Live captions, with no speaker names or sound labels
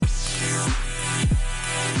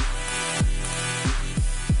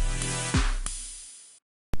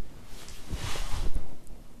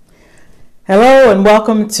and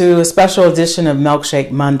welcome to a special edition of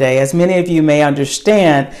Milkshake Monday. As many of you may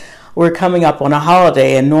understand, we're coming up on a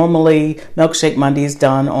holiday, and normally Milkshake Monday is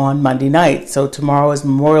done on Monday night. So tomorrow is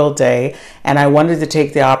Memorial Day, and I wanted to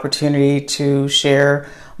take the opportunity to share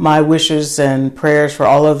my wishes and prayers for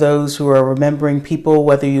all of those who are remembering people,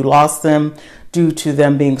 whether you lost them due to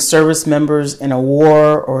them being service members in a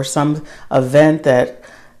war or some event that,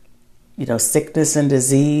 sickness and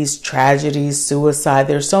disease, tragedies, suicide.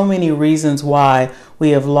 There's so many reasons why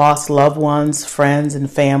we have lost loved ones, friends,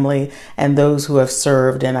 and family, and those who have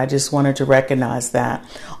served. And I just wanted to recognize that.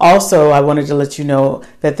 Also, I wanted to let you know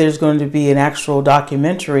that there's going to be an actual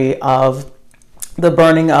documentary of the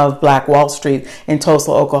burning of Black Wall Street in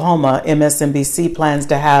Tulsa, Oklahoma. MSNBC plans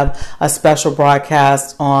to have a special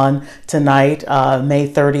broadcast on tonight, May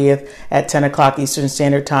 30th at 10 o'clock Eastern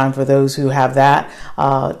Standard Time for those who have that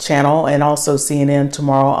channel. And also CNN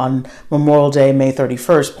tomorrow on Memorial Day, May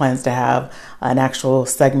 31st, plans to have an actual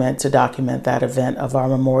segment to document that event of our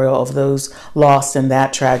memorial of those lost in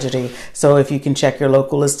that tragedy. So if you can check your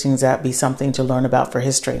local listings, that'd be something to learn about for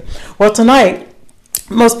history. Well, tonight,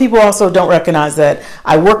 most people also don't recognize that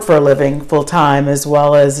I work for a living full time as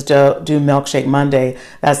well as do Milkshake Monday.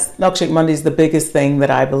 Milkshake Monday is the biggest thing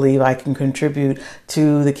that I believe I can contribute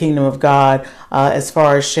to the kingdom of God as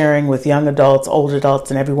far as sharing with young adults, old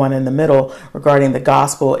adults, and everyone in the middle regarding the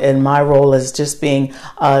gospel. And my role is just being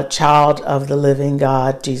a child of the living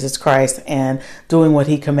God, Jesus Christ, and doing what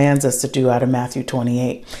he commands us to do out of Matthew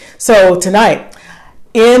 28. So tonight,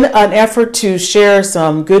 in an effort to share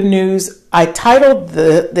some good news, I titled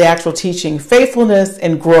the actual teaching, Faithfulness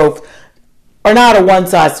and Growth are not a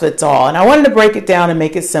one-size-fits-all. And I wanted to break it down and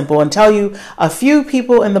make it simple and tell you a few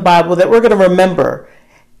people in the Bible that we're going to remember,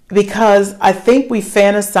 because I think we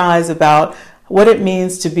fantasize about what it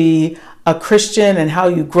means to be a Christian and how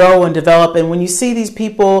you grow and develop. And when you see these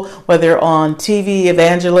people, whether on TV,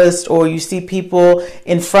 evangelists, or you see people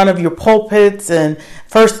in front of your pulpits and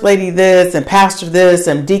first lady this and pastor this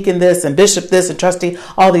and deacon this and bishop this and trustee,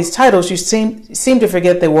 all these titles, you seem to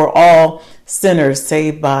forget they were all sinners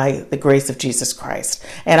saved by the grace of Jesus Christ.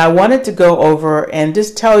 And I wanted to go over and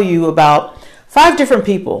just tell you about 5 different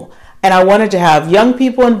people. And I wanted to have young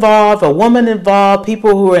people involved, a woman involved,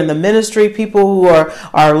 people who are in the ministry, people who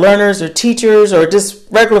are learners or teachers or just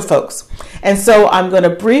regular folks. And so I'm going to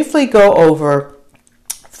briefly go over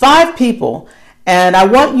 5 people, and I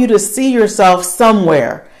want you to see yourself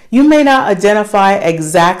somewhere. You may not identify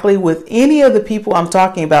exactly with any of the people I'm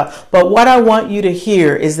talking about, but what I want you to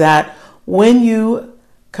hear is that when you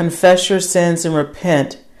confess your sins and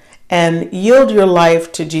repent, and yield your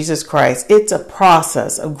life to Jesus Christ, it's a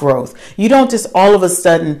process of growth. You don't just all of a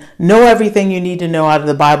sudden know everything you need to know out of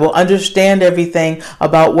the Bible, understand everything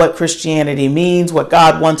about what Christianity means, what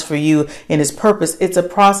God wants for you in his purpose. It's a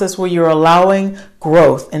process where you're allowing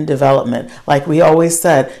growth and development. Like we always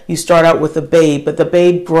said, you start out with a babe, but the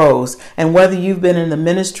babe grows. And whether you've been in the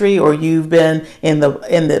ministry or you've been in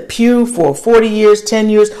the pew for 40 years, 10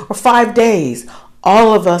 years, or 5 days,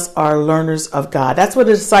 all of us are learners of God. That's what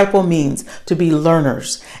a disciple means, to be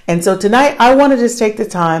learners. And so tonight I want to just take the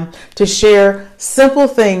time to share simple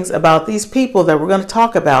things about these people that we're going to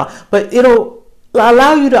talk about, but it'll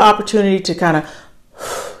allow you the opportunity to kind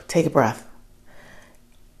of take a breath.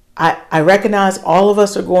 I recognize all of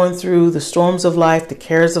us are going through the storms of life, the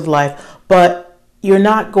cares of life, but you're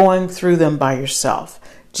not going through them by yourself.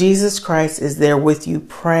 Jesus Christ is there with you,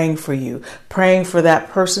 praying for that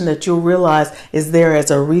person that you'll realize is there as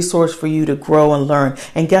a resource for you to grow and learn.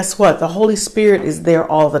 And guess what? The Holy Spirit is there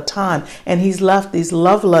all the time. And he's left these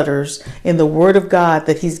love letters in the Word of God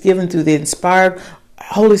that he's given through the inspired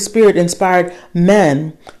Holy Spirit inspired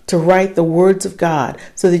men to write the words of God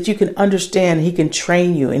so that you can understand, he can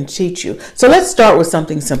train you and teach you. So let's start with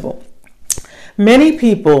something simple. Many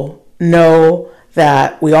people know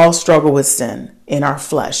that we all struggle with sin in our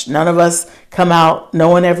flesh. None of us come out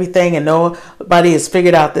knowing everything, and nobody has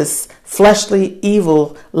figured out this fleshly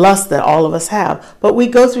evil lust that all of us have. But we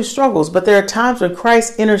go through struggles. But there are times when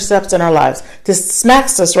Christ intercepts in our lives, just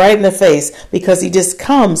smacks us right in the face, because he just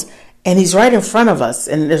comes and he's right in front of us,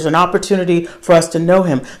 and there's an opportunity for us to know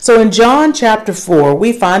him. So in John chapter 4,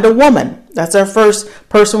 we find a woman. That's our first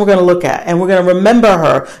person we're going to look at, and we're going to remember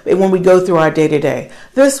her when we go through our day-to-day.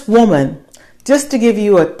 This woman, just to give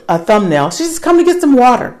you a thumbnail, she's come to get some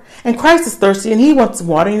water. And Christ is thirsty, and he wants some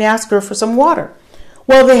water, and he asks her for some water.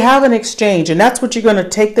 Well, they have an exchange, and that's what you're going to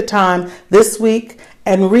take the time this week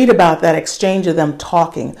and read about, that exchange of them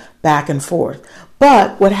talking back and forth.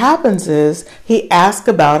 But what happens is he asks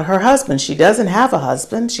about her husband. She doesn't have a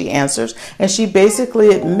husband, she answers, and she basically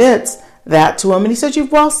admits that to him. And he said,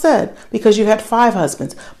 you've well said, because you had 5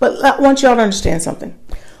 husbands. But I want y'all to understand something.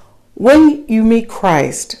 When you meet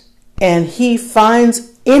Christ and he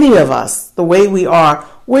finds any of us the way we are,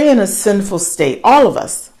 we're in a sinful state, all of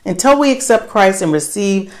us. Until we accept Christ and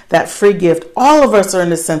receive that free gift, all of us are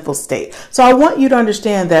in a sinful state. So I want you to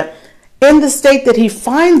understand that in the state that he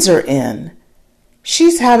finds her in,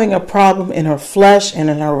 she's having a problem in her flesh and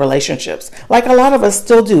in her relationships, like a lot of us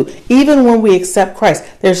still do. Even when we accept Christ,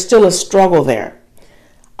 there's still a struggle there.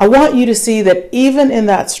 I want you to see that even in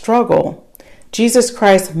that struggle, Jesus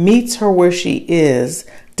Christ meets her where she is,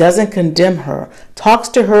 doesn't condemn her, talks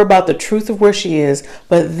to her about the truth of where she is,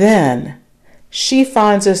 but then she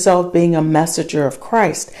finds herself being a messenger of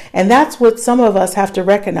Christ. And that's what some of us have to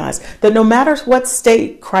recognize, that no matter what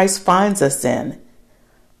state Christ finds us in,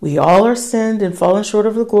 we all are sinned and fallen short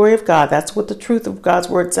of the glory of God. That's what the truth of God's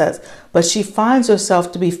word says. But she finds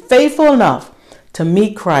herself to be faithful enough to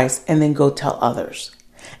meet Christ and then go tell others.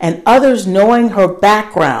 And others, knowing her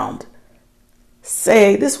background,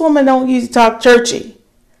 say, this woman don't usually talk churchy.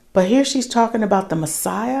 But here she's talking about the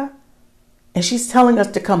Messiah, and she's telling us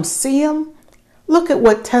to come see him. Look at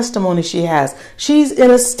what testimony she has. She's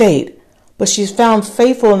in a state, but she's found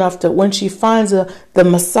faithful enough that when she finds the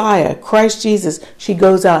Messiah, Christ Jesus, she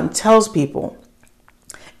goes out and tells people.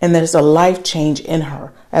 And there's a life change in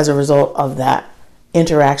her as a result of that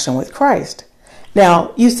interaction with Christ.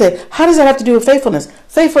 Now, you say, how does that have to do with faithfulness?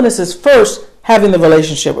 Faithfulness is first having the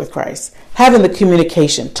relationship with Christ, having the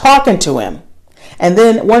communication, talking to him. And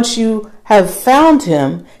then once you have found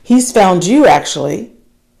him, he's found you actually.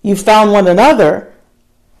 You found one another.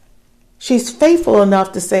 She's faithful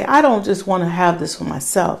enough to say, I don't just want to have this for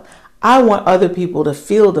myself. I want other people to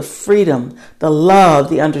feel the freedom, the love,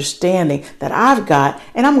 the understanding that I've got.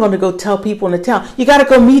 And I'm going to go tell people in the town, you got to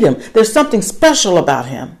go meet him. There's something special about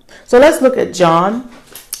him. So let's look at John.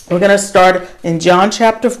 We're going to start in John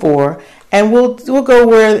chapter 4. And we'll go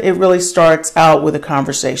where it really starts out with a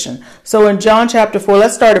conversation. So in John chapter 4,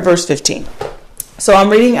 let's start at verse 15. So I'm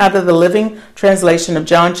reading out of the Living Translation of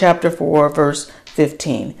John chapter 4, verse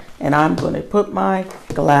 15. And I'm going to put my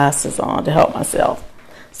glasses on to help myself.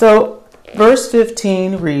 So verse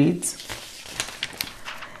 15 reads,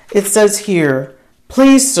 it says here,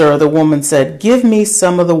 please, sir, the woman said, give me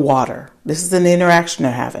some of the water. This is an interaction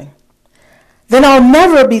they're having. Then I'll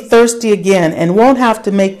never be thirsty again and won't have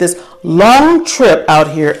to make this long trip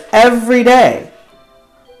out here every day.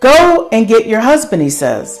 Go and get your husband, he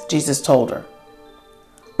says, Jesus told her.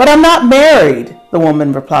 But I'm not married, the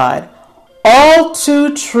woman replied. All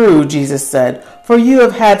too true, Jesus said, for you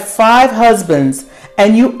have had 5 husbands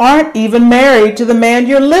and you aren't even married to the man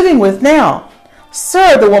you're living with now.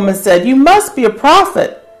 Sir, the woman said, you must be a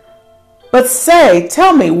prophet. But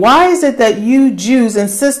tell me, why is it that you Jews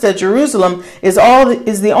insist that Jerusalem is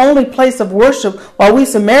the only place of worship, while we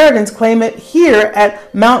Samaritans claim it here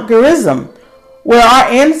at Mount Gerizim, where our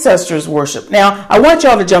ancestors worship? Now, I want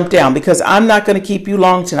y'all to jump down because I'm not going to keep you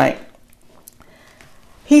long tonight.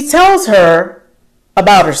 He tells her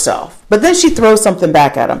about herself, but then she throws something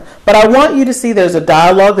back at him. But I want you to see there's a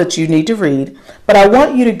dialogue that you need to read, but I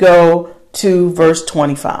want you to go to verse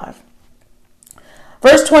 25.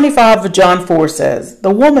 Verse 25 of John 4 says, the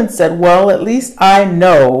woman said, well, at least I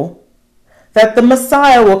know that the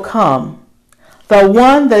Messiah will come, the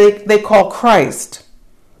one that they call Christ.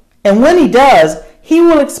 And when he does, he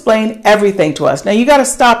will explain everything to us. Now, you got to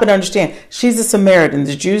stop and understand, she's a Samaritan.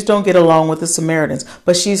 The Jews don't get along with the Samaritans,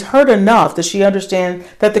 but she's heard enough that she understands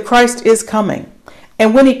that the Christ is coming.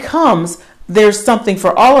 And when he comes, there's something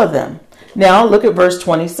for all of them. Now, look at verse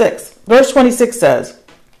 26. Verse 26 says,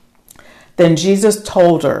 then Jesus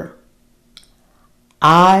told her,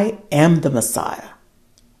 I am the Messiah.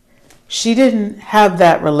 She didn't have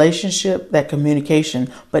that relationship, that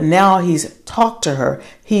communication, but now he's talked to her.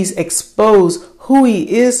 He's exposed who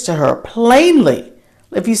he is to her plainly.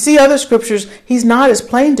 If you see other scriptures, he's not as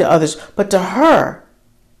plain to others, but to her,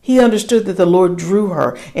 he understood that the Lord drew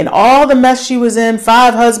her in all the mess she was in,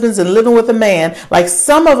 5 husbands and living with a man. Like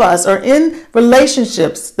some of us are in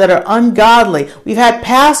relationships that are ungodly. We've had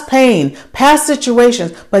past pain, past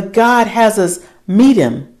situations, but God has us meet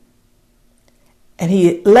him. And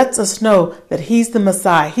he lets us know that he's the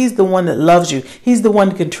Messiah. He's the one that loves you. He's the one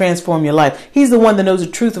that can transform your life. He's the one that knows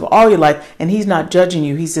the truth of all your life. And he's not judging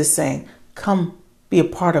you. He's just saying, come be a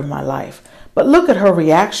part of my life. But look at her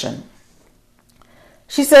reaction.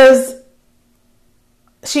 She says,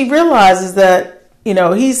 she realizes that,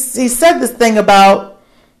 he said this thing about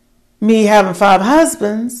me having 5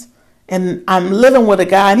 husbands and I'm living with a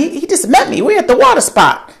guy and he just met me. We're at the water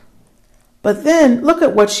spot. But then look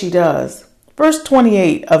at what she does. Verse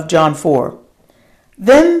 28 of John 4.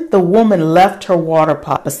 Then the woman left her water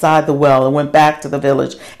pot beside the well and went back to the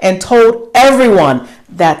village and told everyone.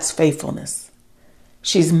 That's faithfulness.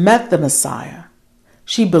 She's met the Messiah.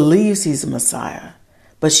 She believes he's a Messiah,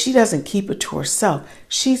 but she doesn't keep it to herself.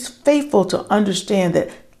 She's faithful to understand that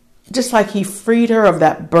just like he freed her of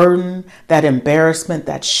that burden, that embarrassment,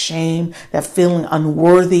 that shame, that feeling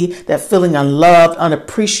unworthy, that feeling unloved,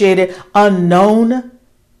 unappreciated, unknown,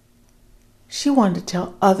 she wanted to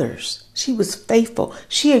tell others. She was faithful.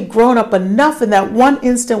 She had grown up enough in that one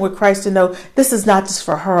instant with Christ to know this is not just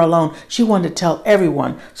for her alone. She wanted to tell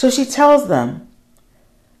everyone. So she told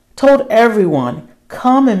everyone,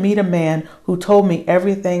 come and meet a man who told me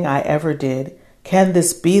everything I ever did. Can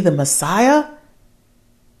this be the Messiah?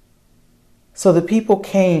 So the people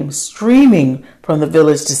came streaming from the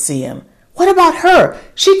village to see him. What about her?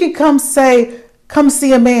 She can come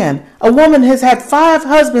see a man. A woman has had 5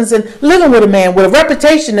 husbands and living with a man with a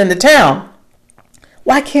reputation in the town.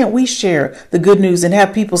 Why can't we share the good news and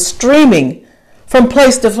have people streaming from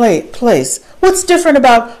place to place? What's different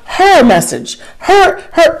about her message, her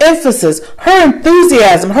emphasis, her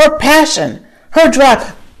enthusiasm, her passion, her drive?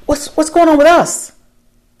 What's going on with us?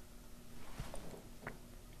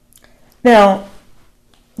 Now,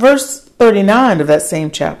 verse 39 of that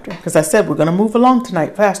same chapter, because I said we're going to move along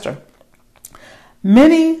tonight faster.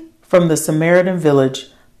 Many from the Samaritan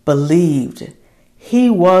village believed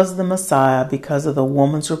he was the Messiah because of the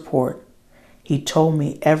woman's report. He told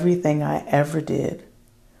me everything I ever did.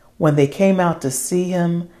 When they came out to see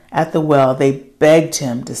him at the well, they begged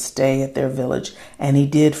him to stay at their village, and he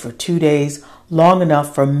did for 2 days, long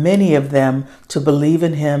enough for many of them to believe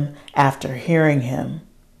in him after hearing him.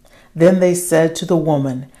 Then they said to the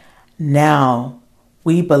woman, now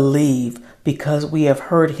we believe because we have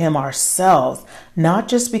heard him ourselves, not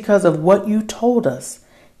just because of what you told us.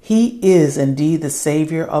 He is indeed the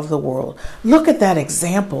Savior of the world. Look at that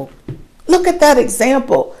example. Look at that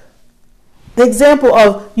example. The example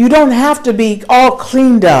of you don't have to be all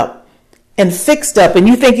cleaned up and fixed up and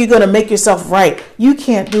you think you're going to make yourself right. You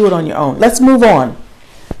can't do it on your own. Let's move on.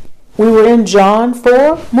 We were in John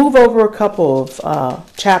 4. Move over a couple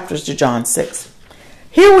of chapters to John 6.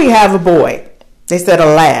 Here we have a boy. They said a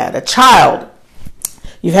lad, a child.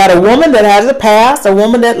 You've had a woman that has a past, a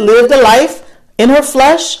woman that lived a life in her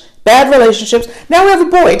flesh, bad relationships. Now we have a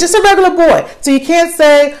boy, just a regular boy. So you can't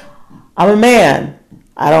say, I'm a man,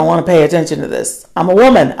 I don't want to pay attention to this. I'm a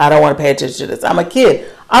woman, I don't want to pay attention to this. I'm a kid,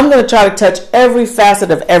 I'm going to try to touch every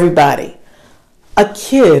facet of everybody. A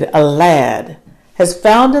kid, a lad, has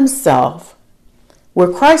found himself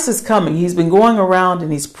where Christ is coming. He's been going around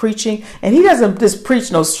and he's preaching, and he doesn't just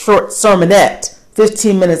preach no short sermonette,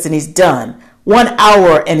 15 minutes and he's done. 1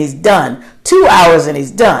 hour and he's done. 2 hours and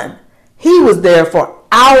he's done. He was there for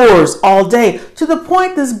hours all day, to the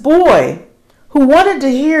point this boy who wanted to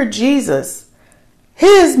hear Jesus,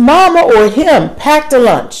 his mama or him packed a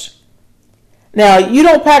lunch. Now, you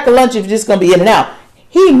don't pack a lunch if you're just going to be in and out.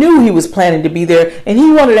 He knew he was planning to be there, and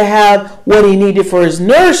he wanted to have what he needed for his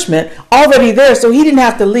nourishment already there, so he didn't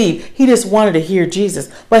have to leave. He just wanted to hear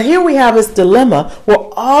Jesus. But here we have this dilemma where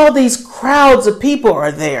all these crowds of people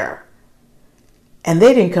are there, and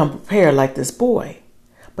they didn't come prepared like this boy.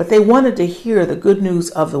 But they wanted to hear the good news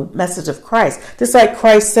of the message of Christ. Just like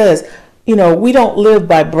Christ says, you know, we don't live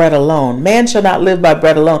by bread alone. Man shall not live by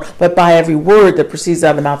bread alone, but by every word that proceeds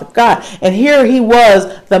out of the mouth of God. And here he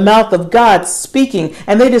was, the mouth of God, speaking,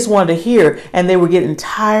 and they just wanted to hear. And they were getting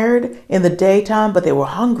tired in the daytime, but they were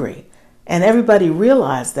hungry. And everybody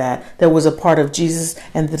realized that was a part of Jesus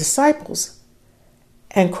and the disciples.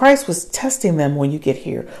 And Christ was testing them when you get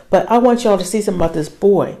here. But I want y'all to see something about this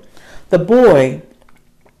boy. The boy,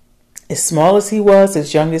 as small as he was,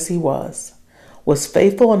 as young as he was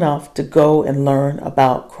faithful enough to go and learn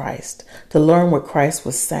about Christ, to learn what Christ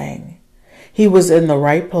was saying. He was in the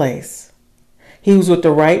right place. He was with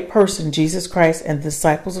the right person, Jesus Christ and the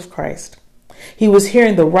disciples of Christ. He was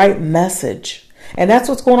hearing the right message. And that's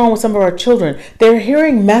what's going on with some of our children. They're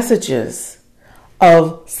hearing messages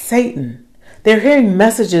of Satan. They're hearing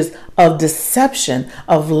messages of deception,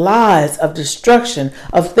 of lies, of destruction,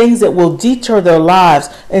 of things that will deter their lives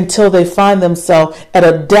until they find themselves at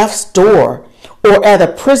a death's door, or at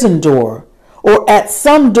a prison door, or at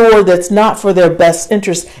some door that's not for their best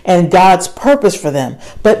interest and God's purpose for them.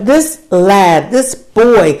 But this lad, this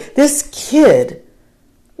boy, this kid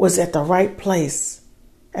was at the right place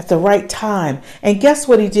at the right time. And guess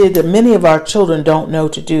what he did that many of our children don't know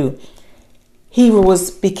to do? He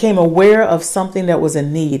became aware of something that was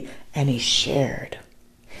in need, and he shared.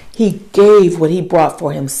 He gave what he brought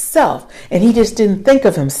for himself, and he just didn't think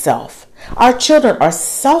of himself. Our children are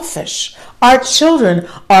selfish. Our children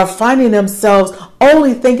are finding themselves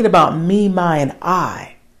only thinking about me, my, and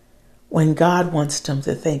I, when God wants them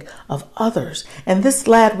to think of others. And this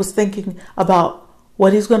lad was thinking about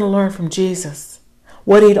what he's going to learn from Jesus,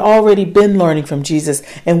 what he'd already been learning from Jesus.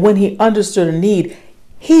 And when he understood a need,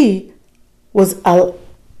 he was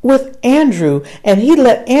with Andrew, and he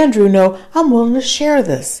let Andrew know, I'm willing to share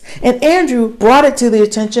this. And Andrew brought it to the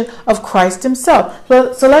attention of Christ himself.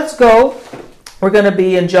 So let's go. We're going to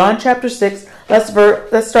be in John chapter 6. Let's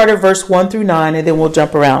start at verse 1 through 9, and then we'll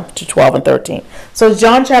jump around to 12 and 13. So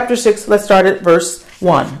John chapter 6, let's start at verse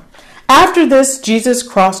 1. After this, Jesus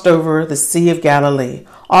crossed over the Sea of Galilee,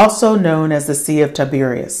 also known as the Sea of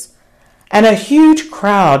Tiberias. And a huge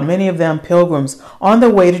crowd, many of them pilgrims, on their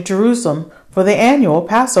way to Jerusalem for the annual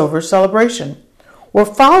Passover celebration, were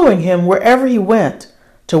following him wherever he went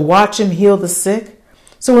to watch him heal the sick.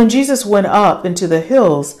 So when Jesus went up into the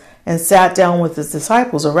hills and sat down with his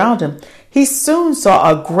disciples around him, he soon saw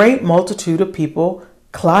a great multitude of people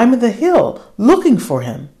climbing the hill looking for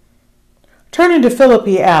him. Turning to Philip,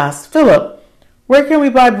 he asked, Philip, where can we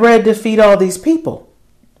buy bread to feed all these people?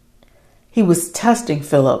 He was testing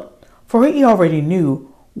Philip, for he already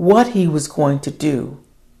knew what he was going to do.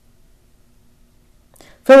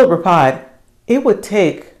 Philip replied, it would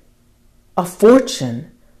take a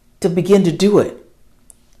fortune to begin to do it.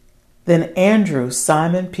 Then Andrew,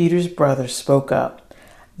 Simon Peter's brother, spoke up.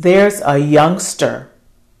 There's a youngster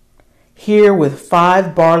here with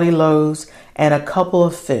 5 barley loaves and a couple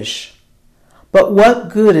of fish. But what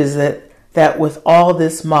good is it that with all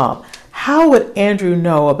this mob? How would Andrew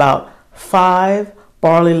know about 5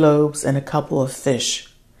 barley loaves and a couple of fish?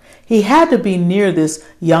 He had to be near this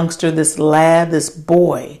youngster, this lad, this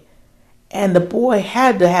boy. And the boy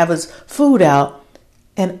had to have his food out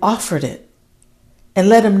and offered it. And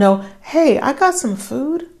let him know, hey, I got some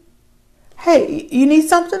food. Hey, you need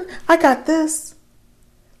something? I got this.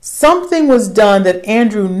 Something was done that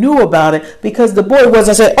Andrew knew about it, because the boy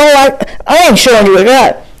wasn't saying, I ain't showing you what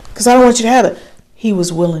I got because I don't want you to have it. He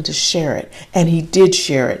was willing to share it, and he did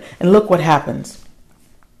share it. And look what happens.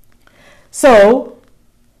 So,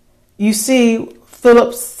 you see,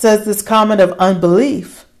 Philip says this comment of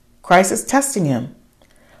unbelief. Christ is testing him.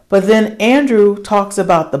 But then Andrew talks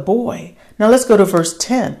about the boy. Now let's go to verse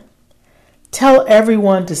 10. Tell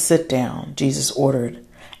everyone to sit down, Jesus ordered,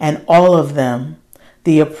 and all of them.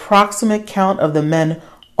 The approximate count of the men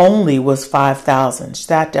only was 5,000,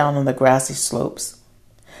 sat down on the grassy slopes.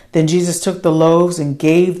 Then Jesus took the loaves and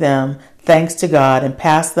gave them thanks to God and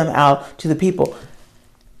passed them out to the people.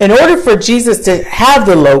 In order for Jesus to have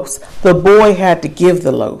the loaves, the boy had to give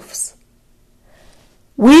the loaves.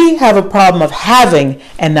 We have a problem of having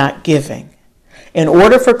and not giving. In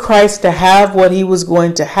order for Christ to have what he was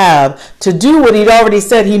going to have, to do what he'd already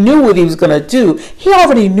said he knew what he was going to do, he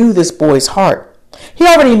already knew this boy's heart. He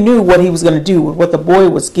already knew what he was going to do with what the boy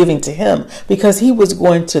was giving to him, because he was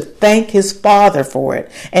going to thank his father for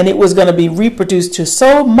it. And it was going to be reproduced to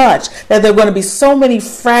so much that there were going to be so many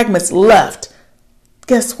fragments left.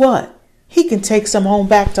 Guess what? He can take some home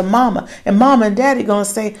back to mama, and mama and daddy going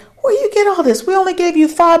to say, where you get all this? We only gave you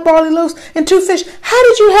 5 barley loaves and 2 fish. How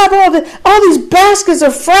did you have all these baskets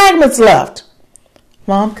of fragments left?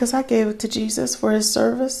 Mom, because I gave it to Jesus for his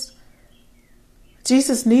service.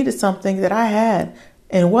 Jesus needed something that I had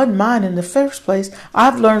and it wasn't mine in the first place.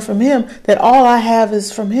 I've learned from him that all I have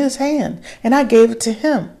is from his hand, and I gave it to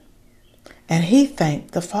him. And he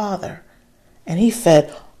thanked the Father, and he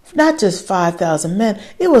fed not just 5,000 men.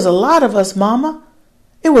 It was a lot of us, Mama.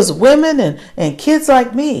 It was women and kids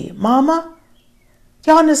like me, Mama.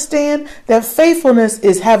 Y'all understand that faithfulness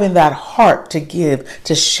is having that heart to give,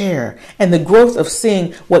 to share, and the growth of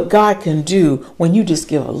seeing what God can do when you just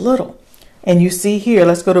give a little. And you see here,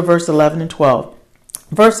 let's go to verse 11 and 12.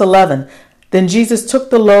 Verse 11, then Jesus took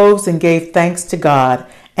the loaves and gave thanks to God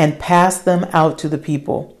and passed them out to the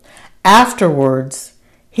people. Afterwards,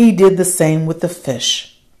 he did the same with the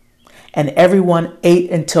fish. And everyone ate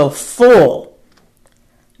until full.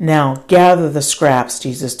 Now gather the scraps,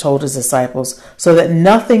 Jesus told his disciples, so that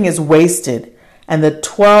nothing is wasted. And the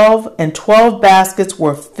 12 baskets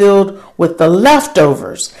were filled with the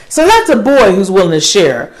leftovers. So that's a boy who's willing to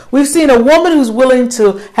share. We've seen a woman who's willing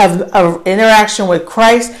to have an interaction with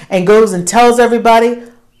Christ and goes and tells everybody,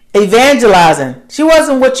 evangelizing. She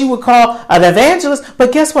wasn't what you would call an evangelist,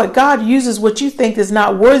 but guess what? God uses what you think is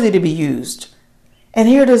not worthy to be used. And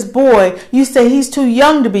here this boy, you say he's too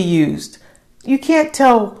young to be used. You can't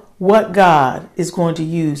tell what God is going to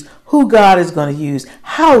use, who God is going to use,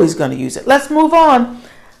 how he's going to use it. Let's move on.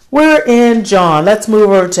 We're in John. Let's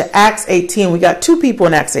move over to Acts 18. We got 2 people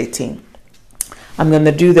in Acts 18. I'm going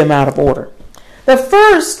to do them out of order. The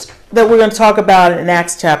first that we're going to talk about in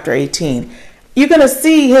Acts chapter 18 you're going to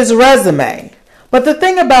see his resume. But the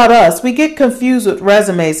thing about us, we get confused with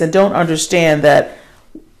resumes and don't understand that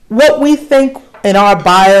what we think in our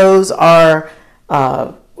bios are,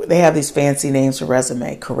 they have these fancy names for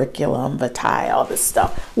resume, curriculum vitae, all this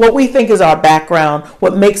stuff. What we think is our background,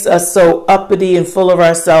 what makes us so uppity and full of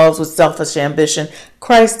ourselves with selfish ambition,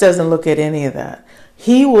 Christ doesn't look at any of that.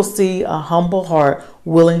 He will see a humble heart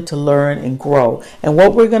willing to learn and grow. And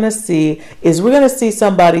what we're going to see is we're going to see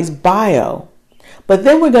somebody's bio. But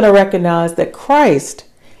then we're going to recognize that Christ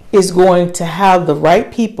is going to have the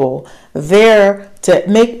right people there to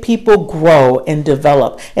make people grow and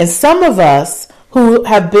develop. And some of us who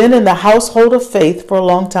have been in the household of faith for a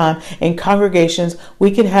long time in congregations,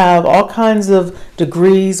 we can have all kinds of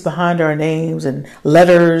degrees behind our names and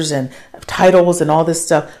letters and titles and all this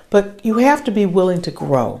stuff. But you have to be willing to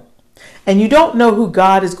grow. And you don't know who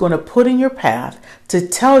God is going to put in your path to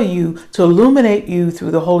tell you, to illuminate you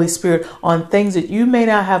through the Holy Spirit on things that you may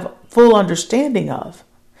not have full understanding of.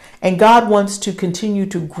 And God wants to continue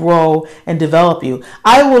to grow and develop you.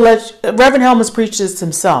 Reverend Helms preached this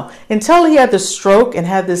himself. Until he had the stroke and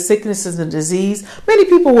had the sicknesses and disease, many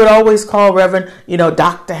people would always call Reverend,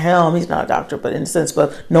 Dr. Helm. He's not a doctor, but in a sense,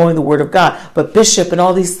 but knowing the Word of God, but bishop and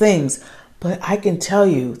all these things. But I can tell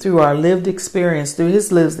you through our lived experience, through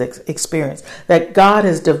his lived experience, that God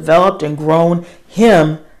has developed and grown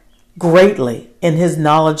him greatly in his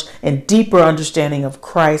knowledge and deeper understanding of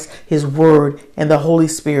Christ, his word, and the Holy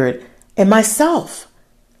Spirit, and myself.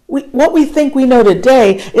 What we think we know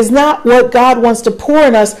today is not what God wants to pour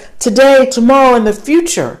in us today, tomorrow, and the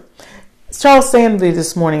future. Charles Stanley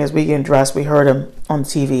this morning, as we get dressed, we heard him on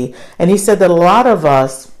TV, and he said that a lot of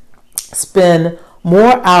us spend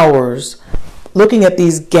more hours looking at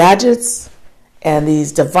these gadgets and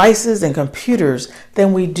these devices and computers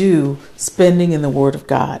than we do spending in the Word of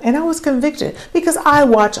God. And I was convicted because I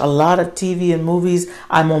watch a lot of TV and movies.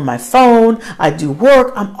 I'm on my phone. I do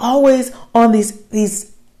work. I'm always on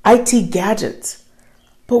these IT gadgets.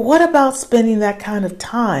 But what about spending that kind of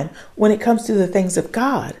time when it comes to the things of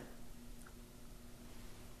God?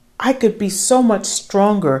 I could be so much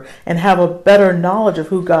stronger and have a better knowledge of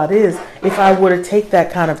who God is if I were to take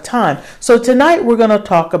that kind of time. So tonight we're going to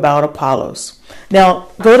talk about Apollos. Now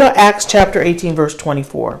go to Acts chapter 18, verse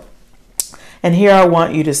 24. And here I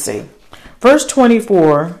want you to see. Verse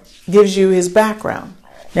 24 gives you his background.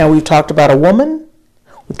 Now we've talked about a woman.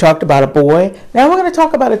 We've talked about a boy. Now we're going to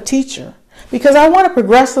talk about a teacher. Because I want to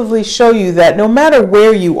progressively show you that no matter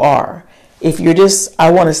where you are, if you're just,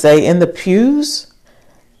 I want to say, in the pews,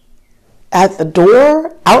 at the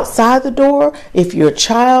door, outside the door, if you're a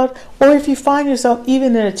child, or if you find yourself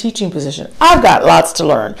even in a teaching position. I've got lots to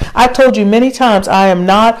learn. I've told you many times I am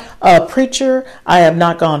not a preacher. I have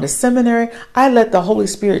not gone to seminary. I let the Holy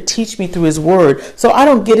Spirit teach me through his word. So I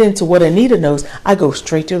don't get into what Anita knows. I go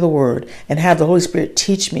straight to the word and have the Holy Spirit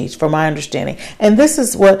teach me from my understanding. And this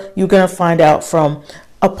is what you're going to find out from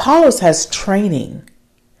Apollos has training,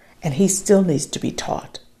 and he still needs to be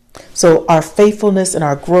taught. So our faithfulness and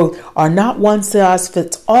our growth are not one size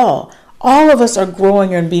fits all. All of us are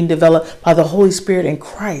growing and being developed by the Holy Spirit in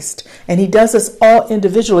Christ. And he does this all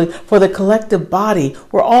individually for the collective body.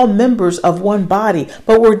 We're all members of one body,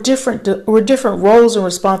 but we're different roles and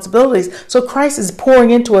responsibilities. So Christ is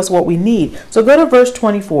pouring into us what we need. So go to verse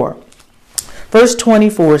 24. Verse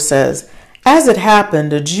 24 says, "As it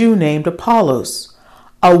happened, a Jew named Apollos,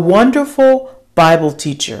 a wonderful Bible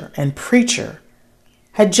teacher and preacher,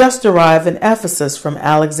 had just arrived in Ephesus from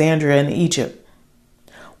Alexandria in Egypt.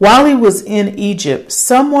 While he was in Egypt,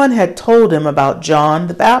 someone had told him about John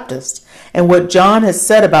the Baptist and what John had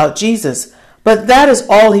said about Jesus, but that is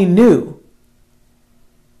all he knew.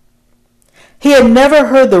 He had never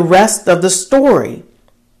heard the rest of the story.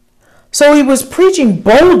 So he was preaching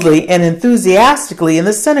boldly and enthusiastically in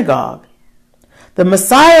the synagogue. 'The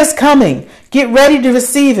Messiah is coming. Get ready to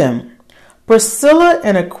receive him.' Priscilla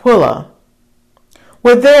and Aquila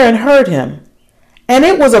were there and heard him, and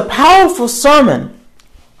it was a powerful sermon.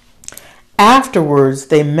 Afterwards,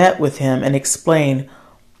 they met with him and explained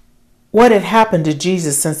what had happened to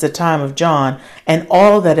Jesus since the time of John and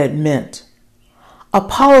all that it meant.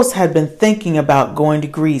 Apollos had been thinking about going to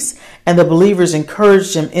Greece, and the believers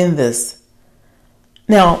encouraged him in this."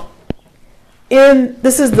 Now,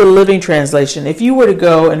 this is the Living Translation. If you were to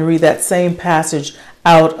go and read that same passage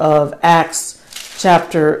out of Acts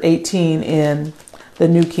chapter 18 in the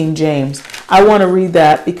New King James, I want to read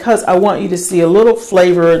that because I want you to see a little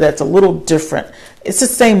flavor that's a little different. It's the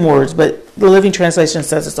same words, but the Living Translation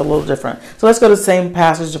says it's a little different. So let's go to the same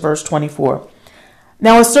passage, verse 24.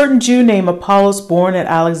 "Now a certain Jew named Apollos, born at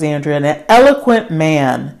Alexandria, an eloquent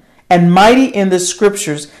man and mighty in the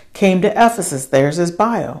scriptures, came to Ephesus. There's his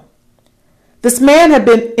bio. This man had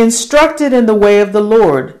been instructed in the way of the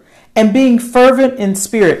Lord, and being fervent in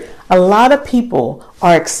spirit. A lot of people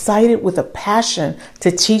are excited with a passion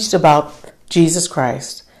to teach about Jesus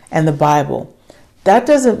Christ and the Bible. That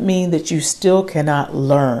doesn't mean that you still cannot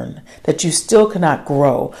learn, that you still cannot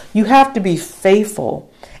grow. You have to be faithful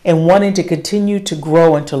in wanting to continue to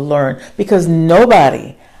grow and to learn, because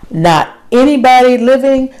nobody, not anybody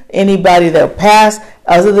living, anybody that passed,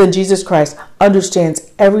 other than Jesus Christ,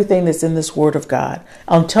 understands everything that's in this Word of God.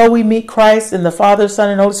 Until we meet Christ and the Father, Son,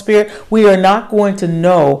 and Holy Spirit, we are not going to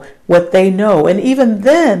know what they know. And even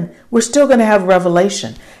then, we're still going to have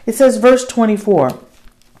revelation. It says, verse 24.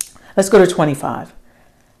 Let's go to 25.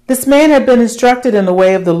 This man had been instructed in the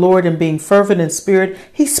way of the Lord, and being fervent in spirit,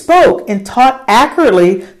 he spoke and taught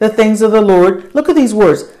accurately the things of the Lord. Look at these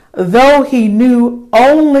words. Though he knew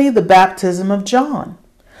only the baptism of John.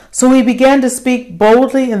 So he began to speak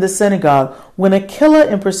boldly in the synagogue. When Aquila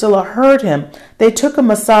and Priscilla heard him, they took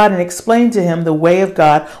him aside and explained to him the way of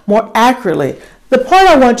God more accurately. The point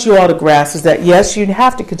I want you all to grasp is that, yes, you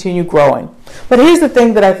have to continue growing. But here's the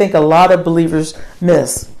thing that I think a lot of believers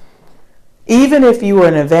miss. Even if you are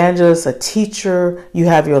an evangelist, a teacher, you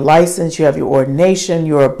have your license, you have your ordination,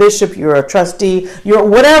 you're a bishop, you're a trustee, you're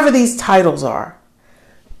whatever these titles are,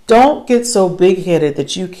 don't get so big-headed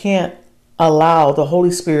that you can't allow the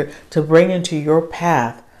Holy Spirit to bring into your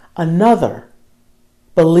path another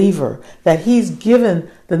believer that he's given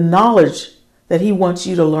the knowledge that he wants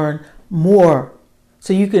you to learn more,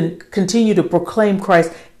 so you can continue to proclaim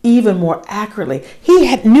Christ even more accurately.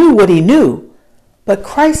 He knew what he knew, but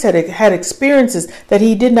Christ had experiences that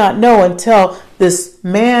he did not know until this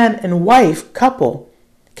man and wife couple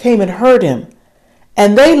came and heard him.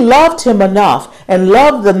 And they loved him enough and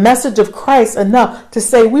loved the message of Christ enough to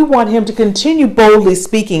say, we want him to continue boldly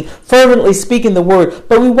speaking, fervently speaking the word,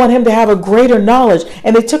 but we want him to have a greater knowledge.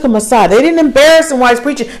 And they took him aside. They didn't embarrass him while he's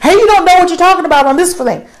preaching. Hey, you don't know what you're talking about on this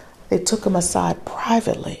thing. They took him aside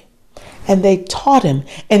privately and they taught him.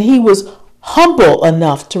 And he was humble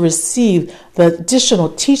enough to receive the additional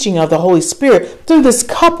teaching of the Holy Spirit through this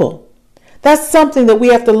couple. That's something that we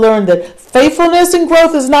have to learn, that faithfulness and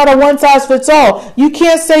growth is not a one-size-fits-all. You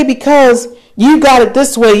can't say because you got it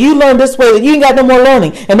this way, you learned this way, that you ain't got no more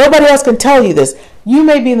learning, and nobody else can tell you this. You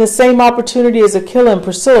may be in the same opportunity as Aquila and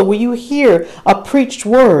Priscilla, where you hear a preached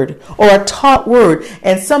word or a taught word,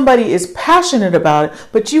 and somebody is passionate about it,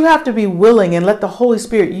 but you have to be willing and let the Holy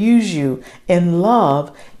Spirit use you in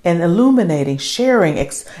love and illuminating, sharing,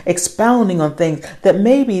 expounding on things that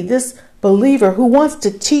maybe this believer who wants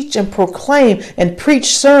to teach and proclaim and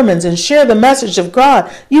preach sermons and share the message of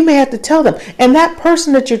God, you may have to tell them. And that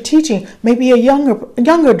person that you're teaching may be a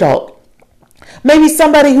younger adult. Maybe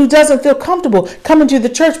somebody who doesn't feel comfortable coming to the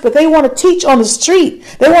church, but they want to teach on the street.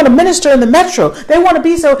 They want to minister in the metro. They want to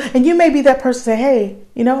be so. And you may be that person, say, hey,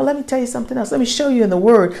 let me tell you something else. Let me show you in the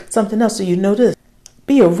word something else so you know this.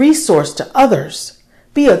 Be a resource to others.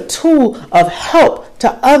 Be a tool of help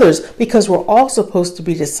to others, because we're all supposed to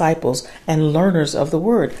be disciples and learners of the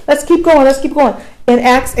word. Let's keep going. In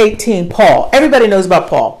Acts 18, Paul. Everybody knows about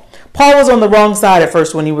Paul. Paul was on the wrong side at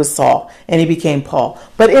first when he was Saul, and he became Paul.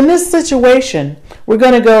 But in this situation, we're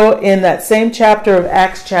going to go in that same chapter of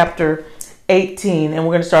Acts chapter 18, and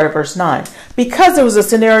we're going to start at verse 9. Because there was a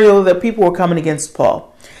scenario that people were coming against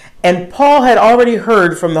Paul. And Paul had already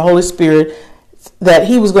heard from the Holy Spirit that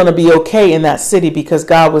he was going to be okay in that city, because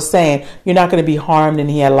God was saying, you're not going to be harmed, and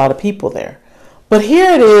he had a lot of people there. But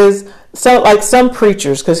here it is, so like some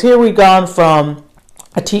preachers, because here we've gone from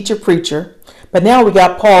a teacher preacher, but now we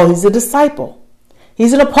got Paul, he's a disciple.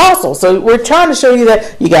 He's an apostle. So we're trying to show you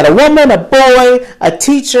that you got a woman, a boy, a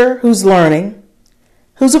teacher who's learning,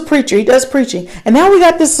 who's a preacher, he does preaching. And now we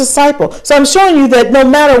got this disciple. So I'm showing you that no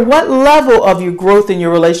matter what level of your growth in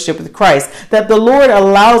your relationship with Christ, that the Lord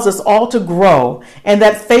allows us all to grow, and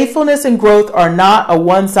that faithfulness and growth are not a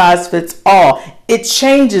one-size-fits-all. It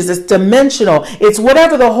changes, it's dimensional. It's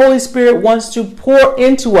whatever the Holy Spirit wants to pour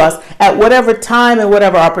into us at whatever time and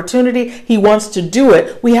whatever opportunity he wants to do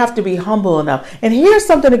it. We have to be humble enough. And here's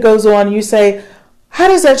something that goes on, and you say, how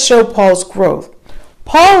does that show Paul's growth?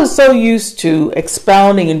 Paul is so used to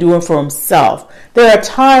expounding and doing for himself. There are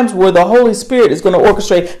times where the Holy Spirit is going to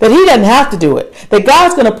orchestrate that he doesn't have to do it. That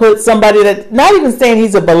God's going to put somebody that, not even saying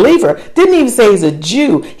he's a believer, didn't even say he's a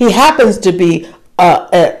Jew. He happens to be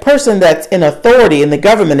a person that's in authority in the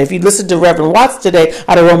government. If you listen to Reverend Watts today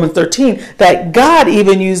out of Romans 13, that God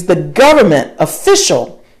even used the government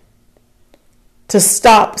official to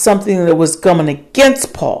stop something that was coming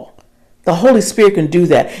against Paul. The Holy Spirit can do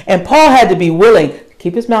that. And Paul had to be willing,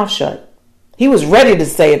 keep his mouth shut. He was ready to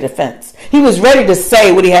say a defense. He was ready to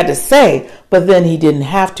say what he had to say, but then he didn't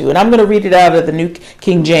have to. And I'm going to read it out of the New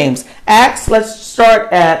King James. Acts, let's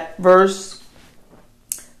start at verse,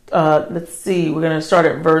 we're going to start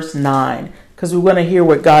at verse 9, because we want to hear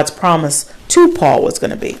what God's promise to Paul was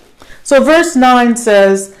going to be. So verse 9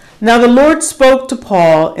 says, "Now the Lord spoke to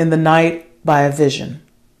Paul in the night by a vision.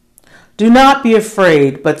 Do not be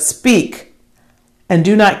afraid, but speak, and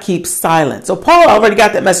do not keep silent." So Paul already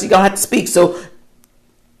got that message. You're going to have to speak. So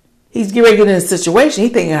he's getting ready to get in a situation. He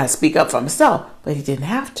thinking he had to speak up for himself, but he didn't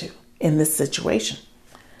have to in this situation.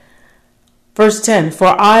 Verse 10,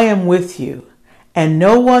 "For I am with you, and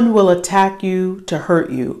no one will attack you to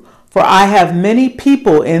hurt you, for I have many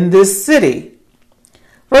people in this city."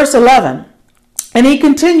 Verse 11, "And he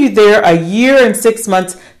continued there a year and 6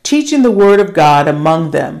 months, teaching the word of God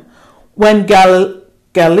among them. When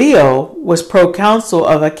Gallio was proconsul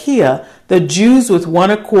of Achaia, the Jews with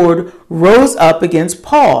one accord rose up against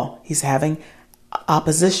Paul." He's having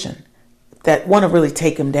opposition that want to really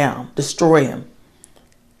take him down, destroy him.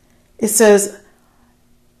 It says,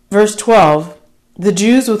 verse 12, "The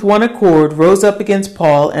Jews with one accord rose up against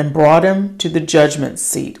Paul and brought him to the judgment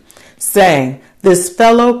seat, saying, 'This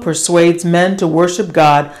fellow persuades men to worship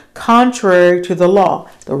God contrary to the law,'"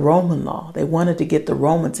 the Roman law. They wanted to get the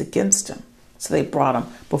Romans against him. So they brought him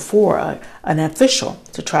before an official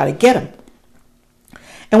to try to get him.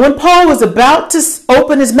 And when Paul was about to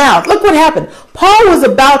open his mouth, look what happened. Paul was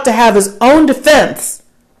about to have his own defense.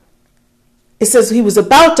 It says he was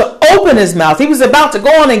about to open his mouth. He was about to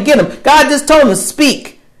go on and get him. God just told him to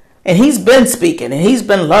speak. And he's been speaking and he's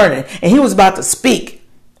been learning. And he was about to speak.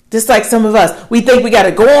 Just like some of us, we think we got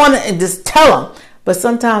to go on and just tell him. But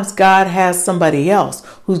sometimes God has somebody else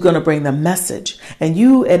who's going to bring the message. And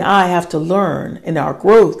you and I have to learn in our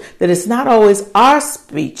growth that it's not always our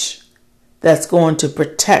speech that's going to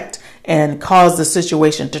protect and cause the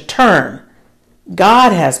situation to turn.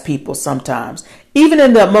 God has people sometimes, even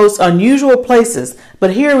in the most unusual places.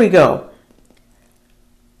 But here we go.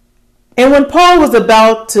 "And when Paul was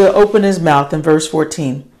about to open his mouth," in verse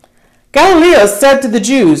 14, "Gallio said to the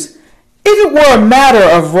Jews, 'If it were a matter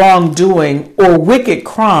of wrongdoing or wicked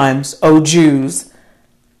crimes, O Jews,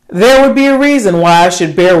 there would be a reason why I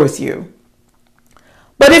should bear with you.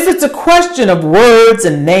 But if it's a question of words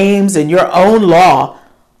and names and your own law,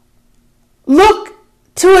 look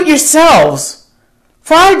to it yourselves,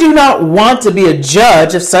 for I do not want to be a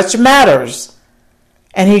judge of such matters.'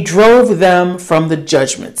 And he drove them from the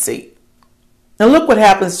judgment seat." Now look what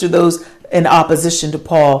happens to those in opposition to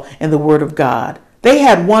Paul and the word of God. They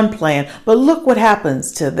had one plan, but look what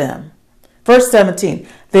happens to them. Verse 17,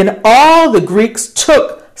 "Then all the Greeks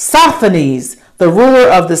took Sosthenes, the ruler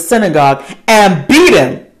of the synagogue, and beat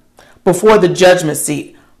him before the judgment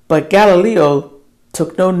seat. But Gallio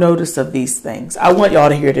took no notice of these things." I want y'all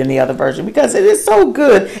to hear it in the other version because it is so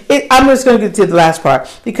good. I'm just going to get to the last part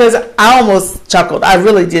because I almost chuckled. I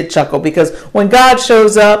really did chuckle because when God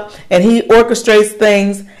shows up and he orchestrates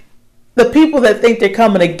things, the people that think they're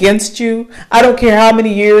coming against you, I don't care how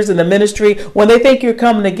many years in the ministry, when they think you're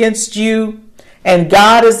coming against you and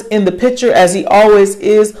God is in the picture as he always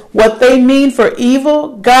is, what they mean for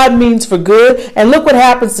evil, God means for good. And look what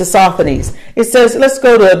happens to Sosthenes. It says, let's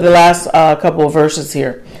go to the last couple of verses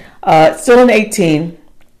here. Still in 18.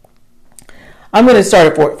 I'm going to start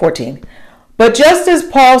at 14. "But just as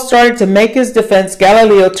Paul started to make his defense,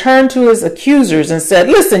 Gallio turned to his accusers and said,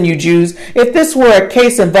 'Listen, you Jews, if this were a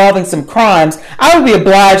case involving some crimes, I would be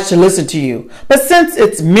obliged to listen to you. But since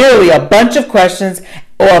it's merely a bunch of questions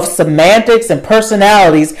of semantics and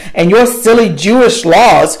personalities and your silly Jewish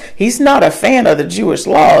laws,'" he's not a fan of the Jewish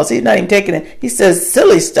laws. He's not even taking it. He says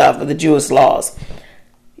silly stuff of the Jewish laws.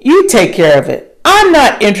 "You take care of it. I'm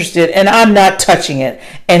not interested and I'm not touching it."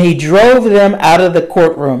 And he drove them out of the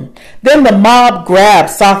courtroom. Then the mob grabbed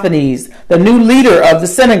Sosthenes, the new leader of the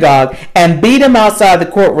synagogue, and beat him outside the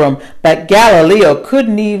courtroom. But Gallio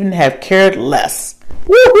couldn't even have cared less.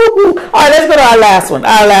 Woo-hoo-hoo. All right, let's go to our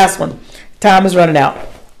last one. Time is running out.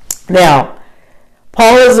 Now,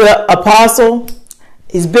 Paul is an apostle.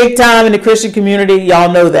 He's big time in the Christian community.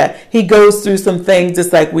 Y'all know that. He goes through some things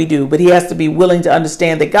just like we do, but he has to be willing to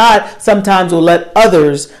understand that God sometimes will let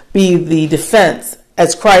others be the defense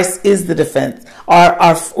as Christ is the defense.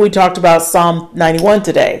 We talked about Psalm 91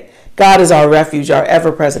 today. God is our refuge, our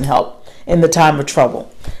ever-present help in the time of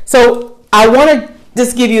trouble. So I want to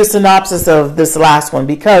just give you a synopsis of this last one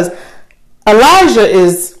because Elijah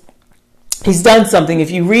he's done something.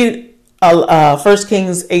 If you read 1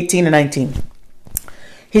 Kings 18 and 19,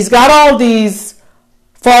 he's got all these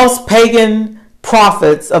false pagan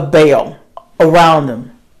prophets of Baal around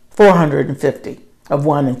him, 450. of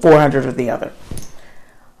one and 400 of the other.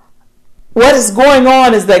 What is going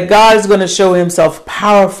on is that God is going to show himself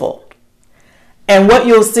powerful. And what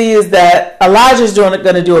you'll see is that Elijah is going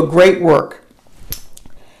to do a great work.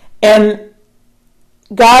 And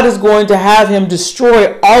God is going to have him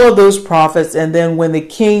destroy all of those prophets. And then when the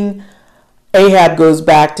king Ahab goes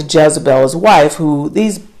back to Jezebel, his wife, who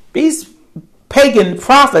these pagan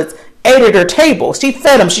prophets ate at her table. She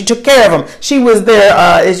fed them. She took care of them. She was their,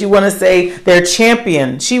 as you want to say, their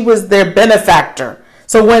champion. She was their benefactor.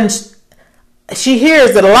 So when she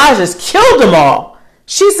hears that Elijah's killed them all,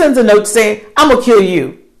 she sends a note saying, I'm going to kill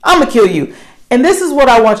you. I'm going to kill you. And this is what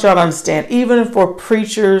I want y'all to understand, even for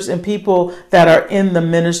preachers and people that are in the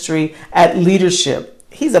ministry at leadership.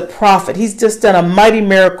 He's a prophet. He's just done a mighty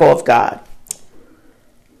miracle of God.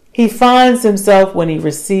 He finds himself when he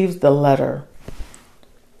receives the letter.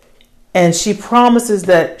 And she promises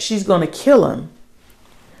that she's going to kill him.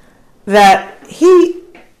 That he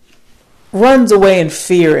runs away in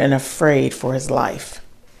fear and afraid for his life.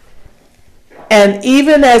 And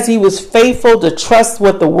even as he was faithful to trust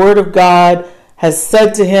what the word of God has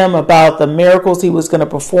said to him about the miracles he was going to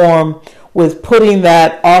perform with putting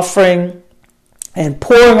that offering and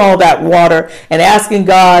pouring all that water and asking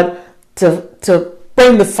God to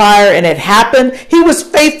bring the fire, and it happened. He was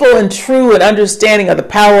faithful and true and understanding of the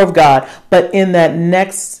power of God. But in that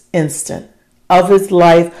next instant of his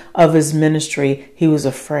life, of his ministry, he was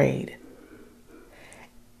afraid.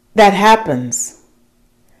 That happens.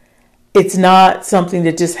 It's not something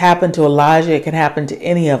that just happened to Elijah. It can happen to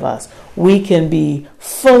any of us. We can be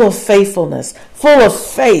full of faithfulness, full of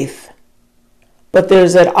faith. But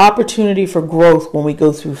there's that opportunity for growth when we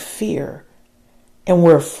go through fear and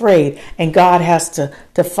we're afraid. And God has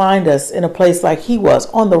to find us in a place like he was,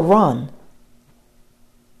 on the run.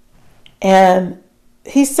 And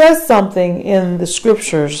he says something in the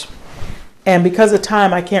scriptures, and because of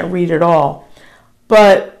time, I can't read it all.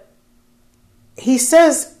 But he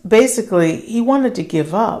says, basically, he wanted to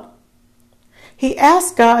give up. He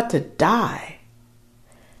asked God to die.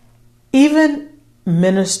 Even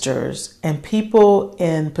ministers and people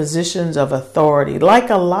in positions of authority,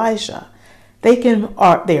 like Elijah,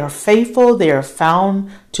 they are faithful. They are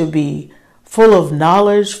found to be full of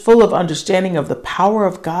knowledge, full of understanding of the power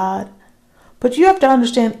of God. But you have to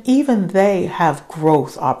understand, even they have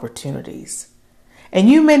growth opportunities. And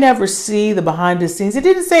you may never see the behind the scenes. It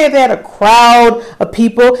didn't say they had a crowd of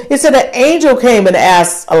people. It said an angel came and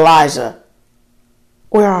asked Elijah,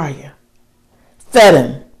 where are you? Fed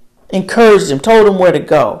him, encouraged him, told him where to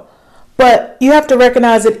go. But you have to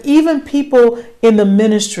recognize that even people in the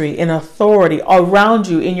ministry, in authority, around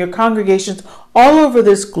you, in your congregations, all over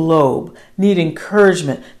this globe, need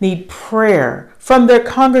encouragement, need prayer from their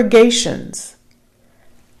congregations.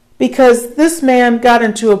 Because this man got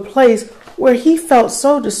into a place where he felt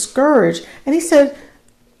so discouraged, and he said,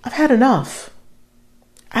 I've had enough.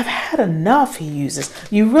 I've had enough, he uses.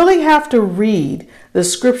 You really have to read the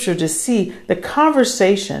scripture to see the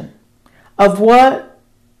conversation of what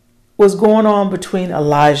was going on between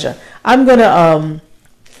Elijah. I'm gonna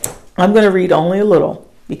read only a little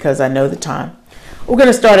because I know the time. We're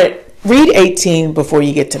gonna start at read 18 before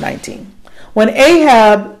you get to 19. When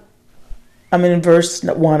Ahab, I'm in verse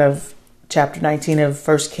 1 of chapter 19 of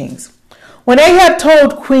 1 Kings. When Ahab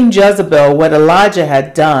told Queen Jezebel what Elijah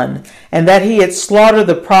had done and that he had slaughtered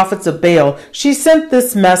the prophets of Baal, she sent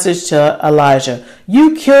this message to Elijah.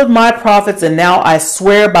 You killed my prophets, and now I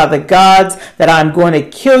swear by the gods that I'm going to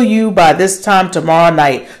kill you by this time tomorrow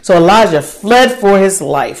night. So Elijah fled for his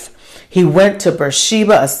life. He went to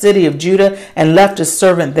Beersheba, a city of Judah, and left his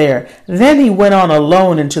servant there. Then he went on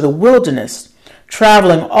alone into the wilderness,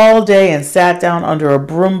 traveling all day, and sat down under a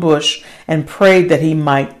broom bush and prayed that he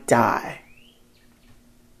might die.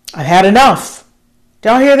 I've had enough. Do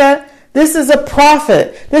y'all hear that? This is a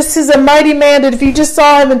prophet. This is a mighty man that if you just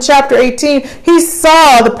saw him in chapter 18, he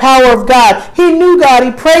saw the power of God. He knew God.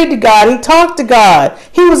 He prayed to God. He talked to God.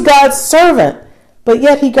 He was God's servant. But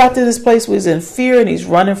yet he got to this place where he's in fear and he's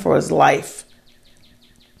running for his life.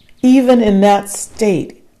 Even in that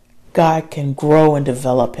state, God can grow and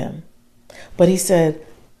develop him. But he said,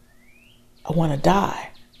 I want to die.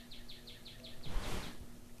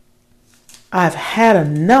 I've had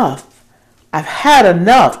enough. I've had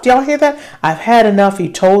enough. Do y'all hear that? I've had enough.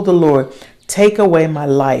 He told the Lord, take away my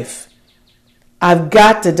life. I've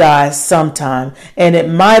got to die sometime, and it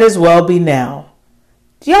might as well be now.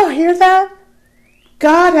 Do y'all hear that?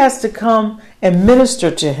 God has to come and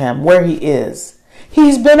minister to him where he is.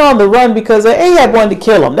 He's been on the run because Ahab wanted to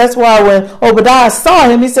kill him. That's why when Obadiah saw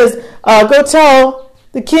him, he says, go tell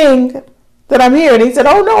the king that I'm here? And he said,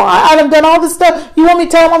 oh no, I done done all this stuff. You want me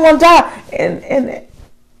to tell him I'm going to die? And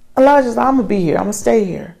Elijah said, I'm going to be here. I'm going to stay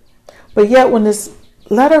here. But yet when this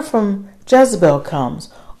letter from Jezebel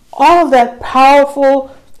comes, all of that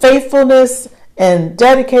powerful faithfulness and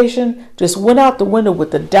dedication just went out the window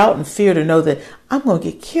with the doubt and fear to know that I'm going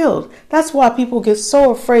to get killed. That's why people get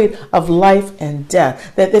so afraid of life and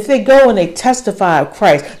death, that if they go and they testify of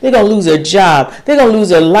Christ, they're going to lose their job. They're going to lose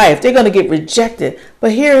their life. They're going to get rejected.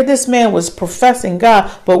 But here this man was professing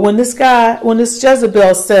God. But when this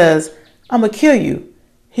Jezebel says, I'm going to kill you,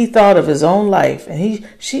 he thought of his own life. And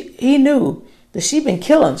he knew that she'd been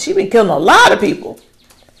killing a lot of people.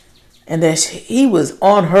 And that he was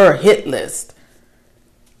on her hit list.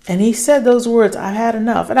 And he said those words, I've had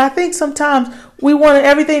enough. And I think sometimes we want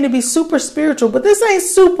everything to be super spiritual, but this ain't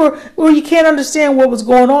super where you can't understand what was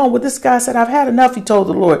going on. With this guy said, I've had enough, he told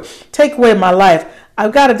the Lord. Take away my life.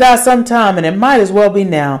 I've got to die sometime, and it might as well be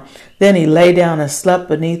now. Then he lay down and slept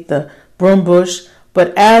beneath the broom bush.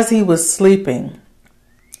 But as he was sleeping,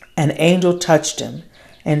 an angel touched him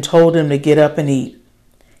and told him to get up and eat.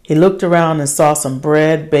 He looked around and saw some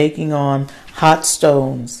bread baking on hot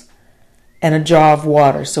stones and a jar of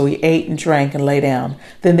water. So he ate and drank and lay down.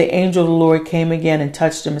 Then the angel of the Lord came again and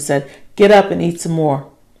touched him and said, get up and eat some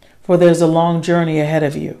more, for there's a long journey ahead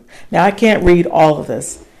of you. Now, I can't read all of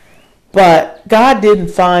this, but God didn't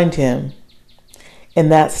find him in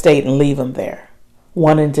that state and leave him there,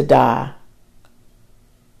 wanting to die,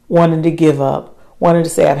 wanting to give up, wanting to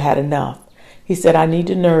say, I've had enough. He said, I need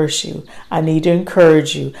to nourish you. I need to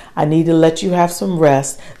encourage you. I need to let you have some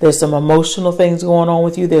rest. There's some emotional things going on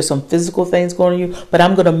with you. There's some physical things going on with you, but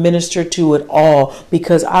I'm going to minister to it all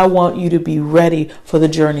because I want you to be ready for the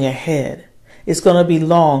journey ahead. It's going to be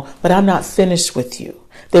long, but I'm not finished with you.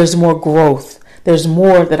 There's more growth. There's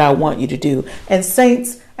more that I want you to do. And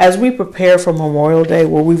saints, as we prepare for Memorial Day,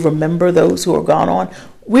 where we remember those who are gone on,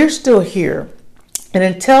 we're still here. And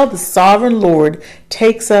until the sovereign Lord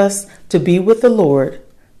takes us to be with the Lord,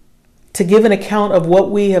 to give an account of what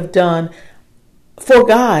we have done for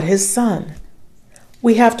God, his son,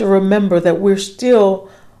 we have to remember that we're still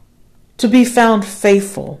to be found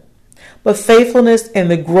faithful. But faithfulness and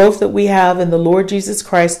the growth that we have in the Lord Jesus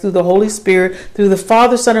Christ through the Holy Spirit, through the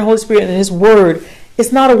Father, Son, and Holy Spirit and his word,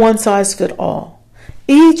 it's not a one-size-fits-all.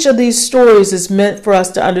 Each of these stories is meant for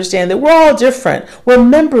us to understand that we're all different. We're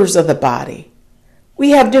members of the body.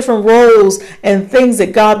 We have different roles and things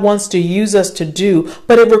that God wants to use us to do,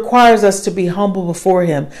 but it requires us to be humble before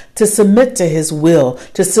him, to submit to his will,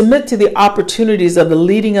 to submit to the opportunities of the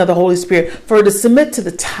leading of the Holy Spirit, to submit to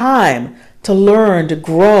the time to learn, to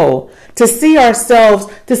grow, to see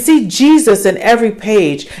ourselves, to see Jesus in every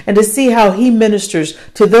page, and to see how he ministers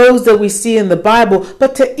to those that we see in the Bible,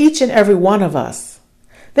 but to each and every one of us.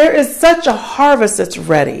 There is such a harvest that's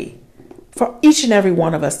ready for each and every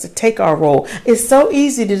one of us to take our role. It's so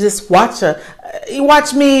easy to just watch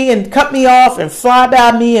me and cut me off and fly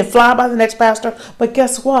by me and fly by the next pastor. But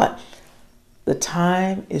guess what? The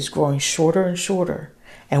time is growing shorter and shorter,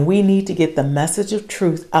 and we need to get the message of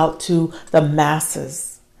truth out to the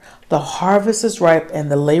masses. The harvest is ripe and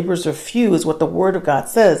the laborers are few is what the word of God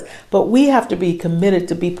says. But we have to be committed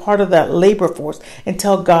to be part of that labor force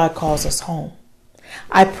until God calls us home.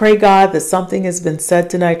 I pray, God, that something has been said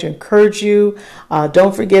tonight to encourage you.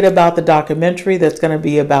 Don't forget about the documentary that's going to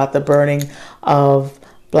be about the burning of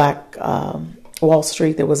Black Wall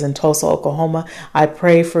Street that was in Tulsa, Oklahoma. I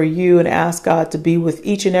pray for you and ask God to be with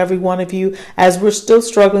each and every one of you as we're still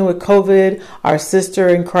struggling with COVID. Our sister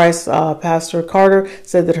in Christ, Pastor Carter,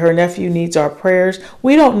 said that her nephew needs our prayers.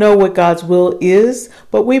 We don't know what God's will is,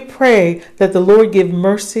 but we pray that the Lord give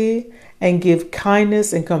mercy and give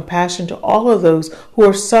kindness and compassion to all of those who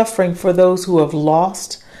are suffering, for those who have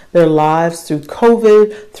lost their lives through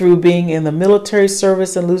COVID, through being in the military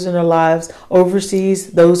service and losing their lives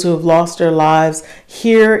overseas, those who have lost their lives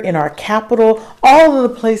here in our capital, all of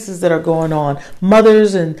the places that are going on,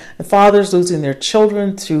 mothers and fathers losing their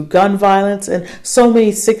children through gun violence and so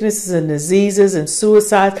many sicknesses and diseases and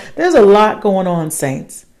suicides. There's a lot going on,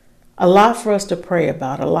 saints. A lot for us to pray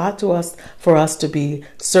about, a lot for us to be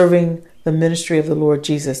serving the ministry of the Lord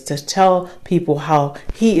Jesus, to tell people how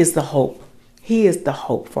he is the hope. He is the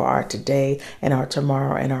hope for our today and our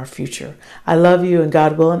tomorrow and our future. I love you, and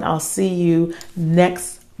God willing, I'll see you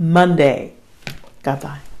next Monday. God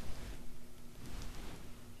bless.